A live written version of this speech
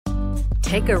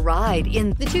Take a ride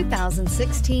in the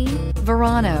 2016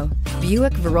 Verano.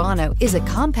 Buick Verano is a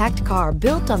compact car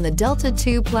built on the Delta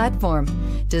II platform,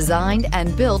 designed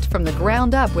and built from the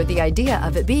ground up with the idea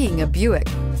of it being a Buick,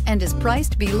 and is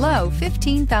priced below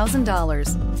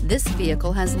 $15,000. This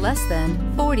vehicle has less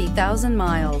than 40,000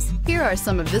 miles. Here are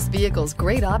some of this vehicle's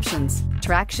great options: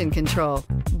 traction control,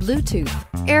 Bluetooth,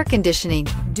 air conditioning,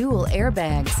 dual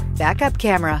airbags, backup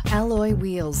camera, alloy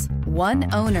wheels,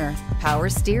 one owner, power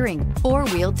steering,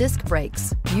 four-wheel disc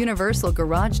brakes, universal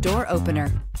garage door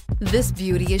opener. This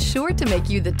beauty is sure to make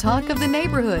you the talk of the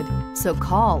neighborhood, so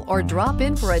call or drop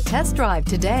in for a test drive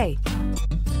today.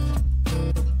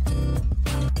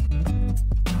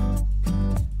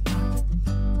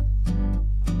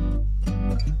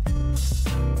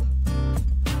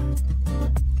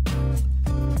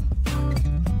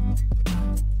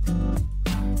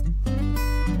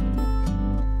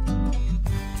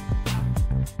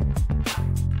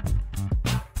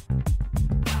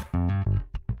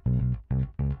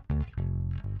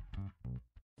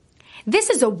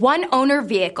 This is a one-owner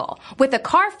vehicle with a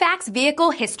CARFAX Vehicle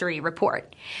History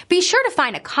Report. Be sure to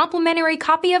find a complimentary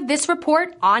copy of this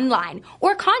report online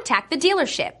or contact the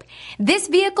dealership. This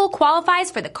vehicle qualifies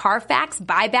for the CARFAX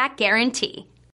Buyback Guarantee.